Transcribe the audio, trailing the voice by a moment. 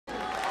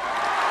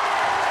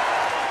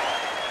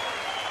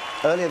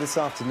Earlier this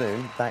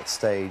afternoon,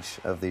 backstage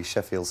of the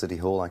Sheffield City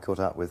Hall, I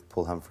caught up with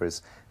Paul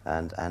Humphreys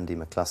and Andy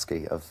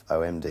McCluskey of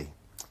OMD.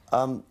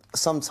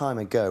 Some time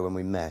ago when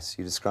we met,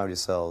 you described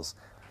yourselves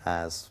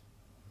as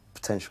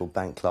potential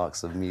bank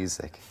clerks of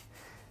music.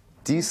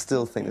 Do you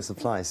still think this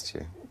applies to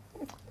you?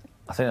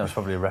 I think that was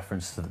probably a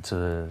reference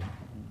to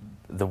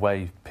the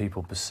way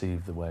people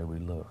perceive the way we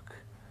look.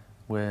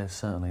 We're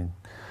certainly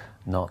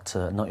not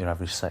your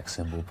average sex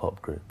symbol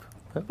pop group,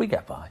 but we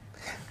get by.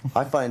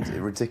 I find it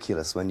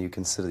ridiculous when you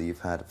consider that you've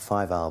had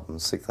 5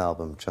 albums, 6th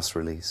album just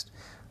released,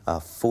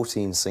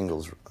 14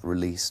 singles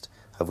released,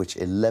 of which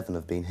 11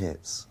 have been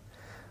hits.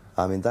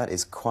 I mean, that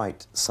is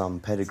quite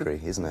some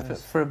pedigree, isn't it?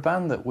 For a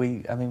band that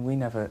we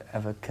never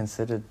ever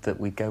considered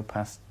that we'd go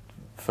past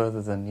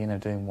further than, you know,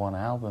 doing 1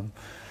 album.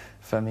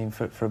 For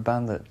a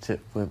band that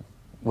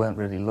weren't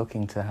really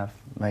looking to have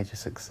major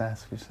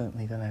success, we've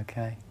certainly done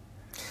okay.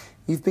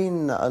 You've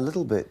been a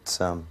little bit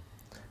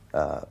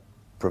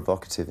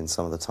provocative in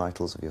some of the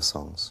titles of your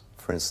songs.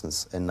 For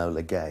instance,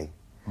 Enola Gay,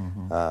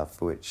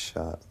 for which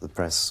the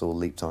press all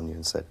leaped on you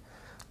and said,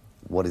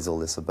 what is all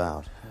this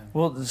about?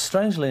 Well,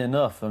 strangely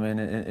enough, I mean,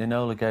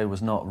 Enola Gay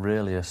was not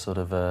really a sort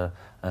of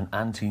an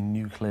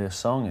anti-nuclear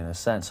song in a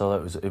sense,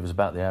 although it was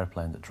about the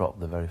airplane that dropped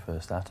the very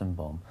first atom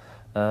bomb.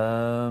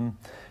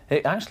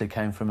 It actually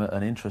came from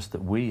an interest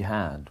that we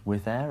had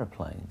with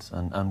aeroplanes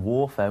and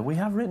warfare. We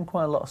have written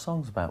quite a lot of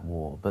songs about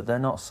war, but they're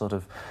not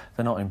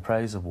in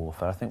praise of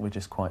warfare. I think we're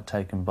just quite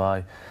taken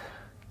by,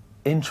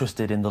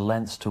 interested in the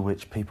lengths to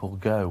which people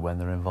go when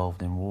they're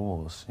involved in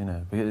wars. You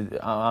know,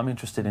 I'm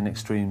interested in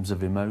extremes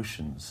of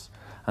emotions,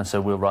 and so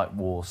we'll write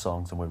war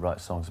songs and we'll write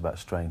songs about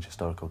strange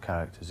historical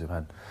characters who've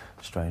had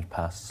strange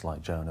pasts,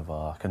 like Joan of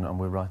Arc, and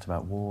we'll write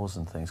about wars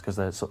and things because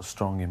they're sort of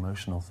strong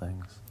emotional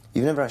things.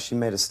 You've never actually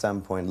made a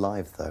standpoint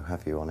live, though,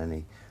 have you, on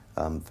any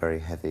very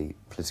heavy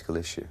political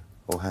issue,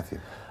 or have you?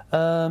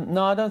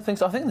 No, I don't think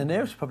so. I think the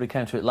nearest we probably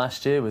came to it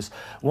last year was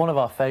one of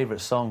our favourite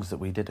songs that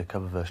we did a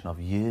cover version of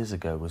years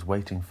ago was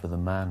Waiting for the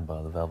Man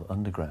by the Velvet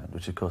Underground,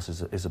 which of course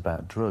is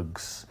about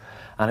drugs.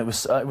 And it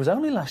was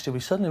only last year we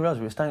suddenly realised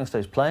we were standing on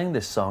stage playing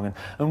this song,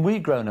 and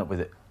we'd grown up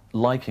with it,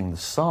 liking the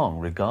song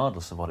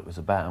regardless of what it was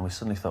about, and we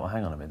suddenly thought, well,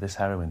 hang on a minute, this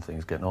heroin thing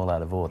is getting all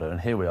out of order,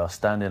 and here we are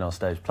standing on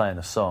stage playing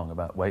a song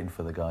about waiting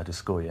for the guy to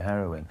score your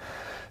heroin.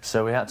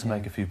 So we had to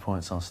make a few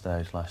points on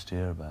stage last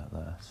year about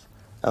that.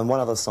 And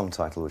one other song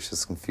title which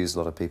has confused a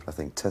lot of people, I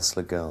think,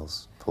 Tesla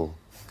Girls. Paul,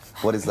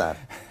 what is that?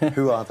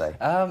 Who are they?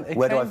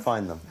 Where do I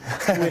find them?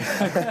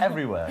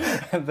 Everywhere.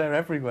 They're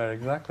everywhere,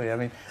 exactly. I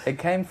mean, it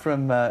came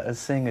from us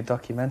seeing a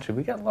documentary.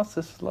 We get lots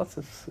of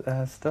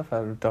stuff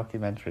out of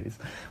documentaries.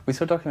 We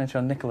saw a documentary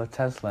on Nikola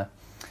Tesla,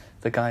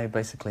 the guy who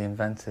basically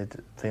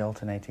invented the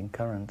alternating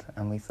current,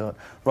 and we thought,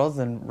 rather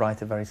than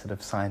write a very sort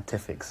of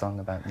scientific song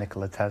about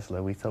Nikola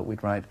Tesla, we thought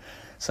we'd write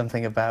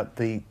something about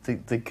the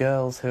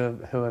girls who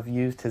have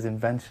used his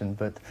invention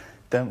but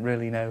don't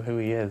really know who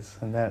he is,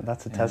 and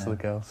that's a Tesla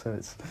girl, so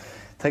it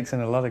takes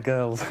in a lot of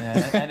girls.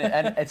 Yeah,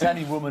 and it's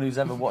any woman who's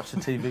ever watched a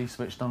TV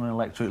switched on an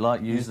electric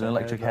light, used an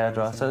electric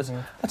hairdryer, so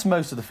that's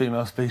most of the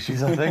female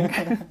species, I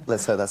think.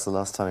 Let's hope that's the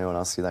last time anyone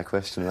asks you that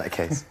question in that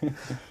case.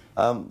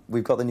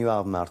 We've got the new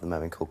album out at the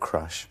moment called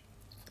Crush.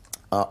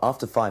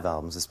 After 5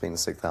 albums, this being the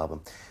 6th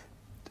album,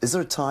 is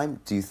there a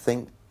time, do you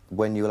think,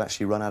 when you will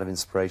actually run out of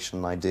inspiration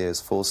and ideas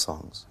for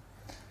songs?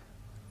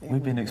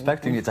 We've been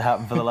expecting it to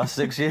happen for the last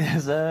 6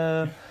 years.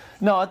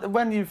 No,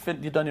 when you've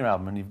done your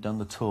album and you've done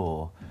the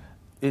tour,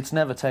 it's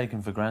never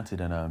taken for granted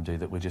in OMD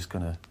that we're just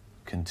going to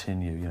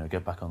continue, you know,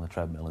 get back on the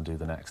treadmill and do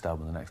the next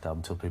album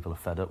until people are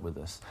fed up with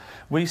us.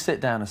 We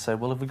sit down and say,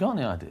 well, have we got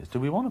any ideas? Do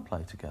we want to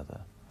play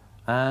together?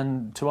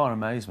 And to our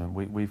amazement,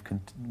 we've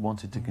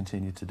wanted to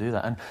continue to do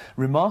that. And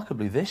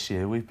remarkably, this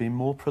year, we've been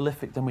more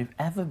prolific than we've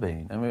ever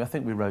been. I mean, I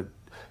think we wrote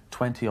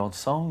 20-odd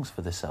songs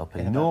for this LP.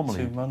 In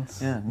normally, about 2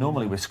 months. Yeah,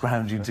 normally we're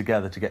scrounging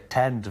together to get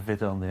 10 to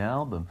fit on the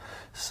album.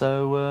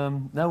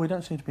 So, no, we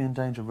don't seem to be in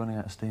danger of running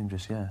out of steam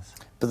just yet.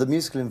 But the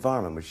musical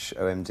environment which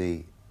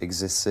OMD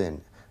exists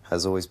in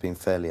has always been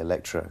fairly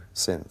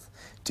electro-synth.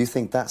 Do you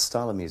think that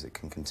style of music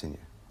can continue?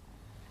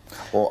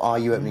 Or are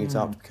you opening it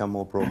up to become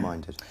more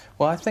broad-minded?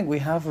 Well, I think we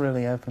have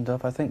really opened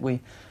up. I think we,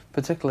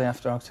 particularly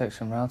after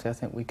Architecture and Reality, I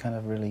think we kind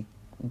of really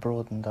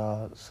broadened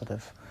our sort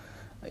of,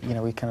 you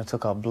know, we kind of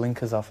took our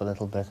blinkers off a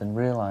little bit and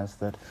realised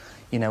that,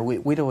 you know,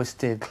 we'd always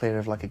steered clear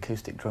of like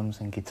acoustic drums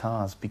and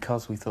guitars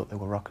because we thought they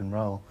were rock and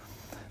roll.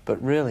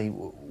 But really,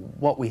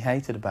 what we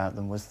hated about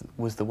them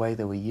was the way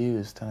they were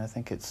used, and I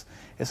think it's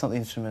not the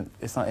instrument,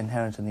 it's not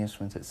inherent in the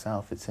instrument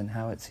itself, it's in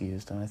how it's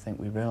used, and I think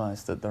we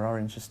realised that there are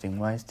interesting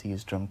ways to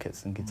use drum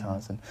kits and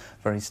guitars and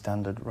very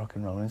standard rock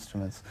and roll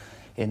instruments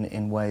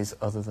in ways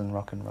other than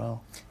rock and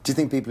roll. Do you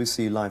think people who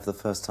see you live for the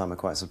first time are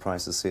quite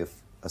surprised to see a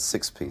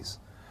 6-piece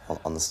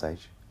on the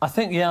stage? I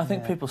think, yeah, I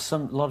think a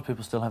lot of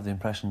people still have the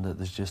impression that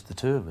there's just the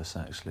 2 of us,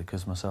 actually,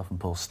 because myself and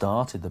Paul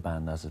started the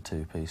band as a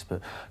 2-piece,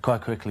 but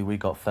quite quickly we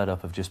got fed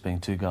up of just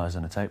being 2 guys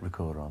and a tape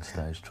recorder on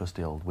stage,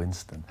 trusty old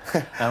Winston,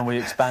 and we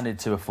expanded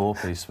to a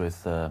 4-piece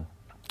with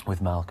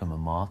with Malcolm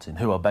and Martin,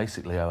 who are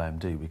basically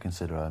OMD. We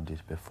consider OMD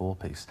to be a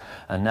four-piece.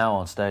 And now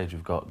on stage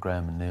we've got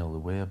Graham and Neil, the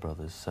Weir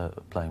brothers,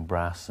 playing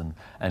brass and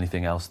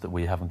anything else that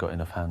we haven't got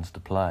enough hands to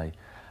play.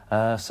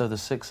 So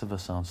there's six of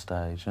us on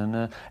stage,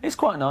 and it's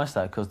quite nice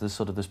that, because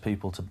there's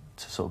people to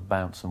sort of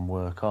bounce and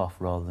work off,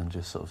 rather than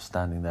just sort of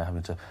standing there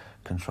having to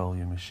control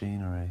your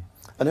machinery.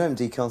 An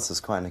OMD concert's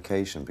quite an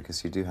occasion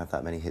because you do have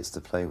that many hits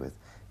to play with.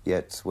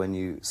 Yet when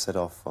you set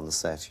off on the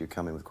set, you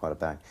come in with quite a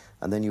bang,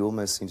 and then you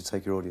almost seem to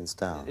take your audience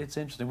down. It's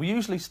interesting. We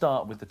usually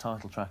start with the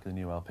title track of the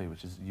new LP,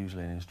 which is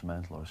usually an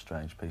instrumental or a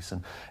strange piece,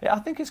 and I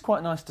think it's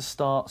quite nice to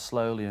start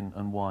slowly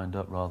and wind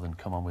up, rather than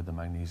come on with the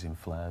magnesium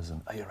flares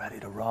and "Are you ready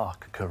to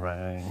rock?"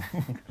 Kerrang!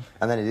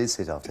 And then it is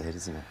hit after hit,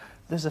 isn't it?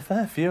 There's a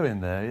fair few in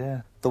there,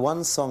 yeah. The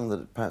one song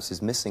that perhaps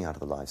is missing out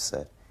of the live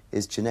set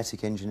is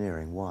Genetic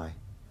Engineering. Why?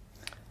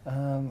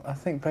 I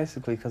think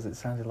basically because it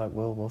sounded like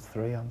World War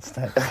III on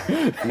stage.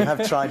 You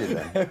have tried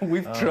it then?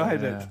 We've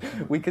tried it.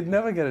 We could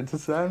never get it to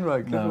sound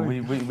right, could No, we?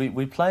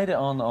 we played it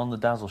on the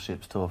Dazzle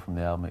Ships tour from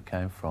the album it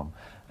came from,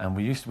 and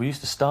we used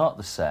to start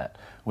the set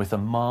with a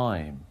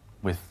mime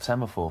with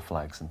semaphore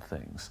flags and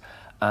things,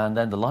 and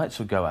then the lights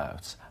would go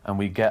out and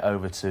we'd get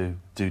over to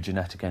do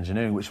Genetic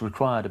Engineering, which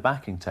required a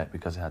backing tape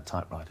because it had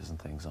typewriters and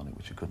things on it,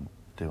 which you couldn't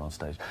do on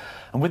stage.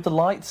 And with the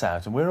lights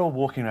out, and we're all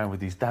walking around with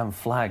these damn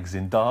flags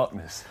in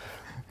darkness,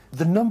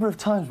 the number of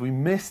times we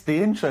missed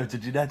the intro to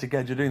Genetic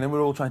Engineering, then we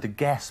were all trying to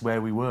guess where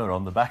we were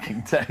on the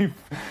backing tape,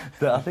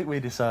 that I think we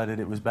decided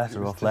it was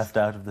better off left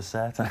out of the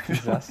set.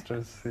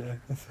 Disastrous,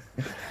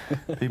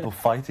 yeah. People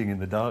fighting in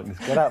the darkness.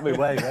 Get out of my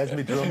way, where's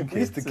my drum kit? We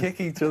used to kick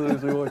each other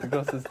as we walked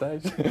across the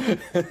stage.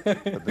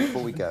 But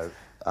before we go,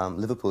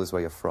 Liverpool is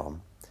where you're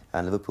from,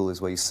 and Liverpool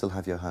is where you still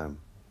have your home.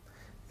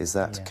 Is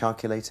that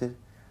calculated,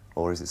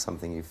 or is it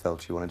something you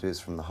felt you want to do? Is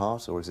it from the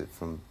heart, or is it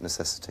from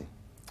necessity?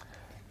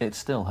 It's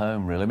still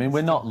home, really. I mean,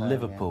 we're not home,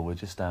 Liverpool, we're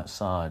just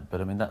outside,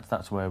 but I mean,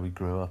 that's where we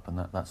grew up, and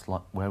that's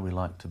like where we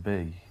like to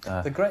be.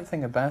 The great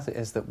thing about it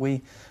is that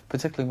we,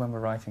 particularly when we're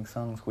writing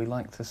songs, we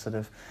like to sort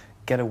of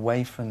get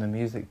away from the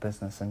music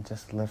business and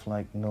just live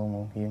like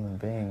normal human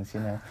beings, you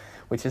know,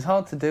 which is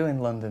hard to do in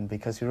London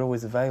because you're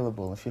always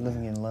available. If you're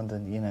living in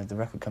London, you know, the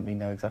record company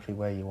know exactly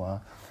where you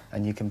are,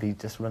 and you can be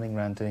just running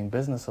around doing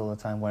business all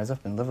the time, whereas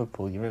up in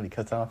Liverpool, you're really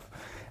cut off,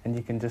 and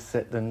you can just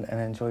sit and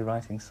enjoy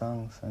writing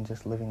songs and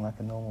just living like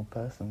a normal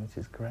person, which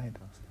is great.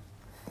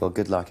 Well,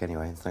 good luck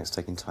anyway, and thanks for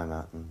taking time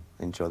out, and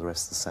enjoy the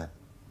rest of the set.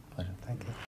 Pleasure. Thank you.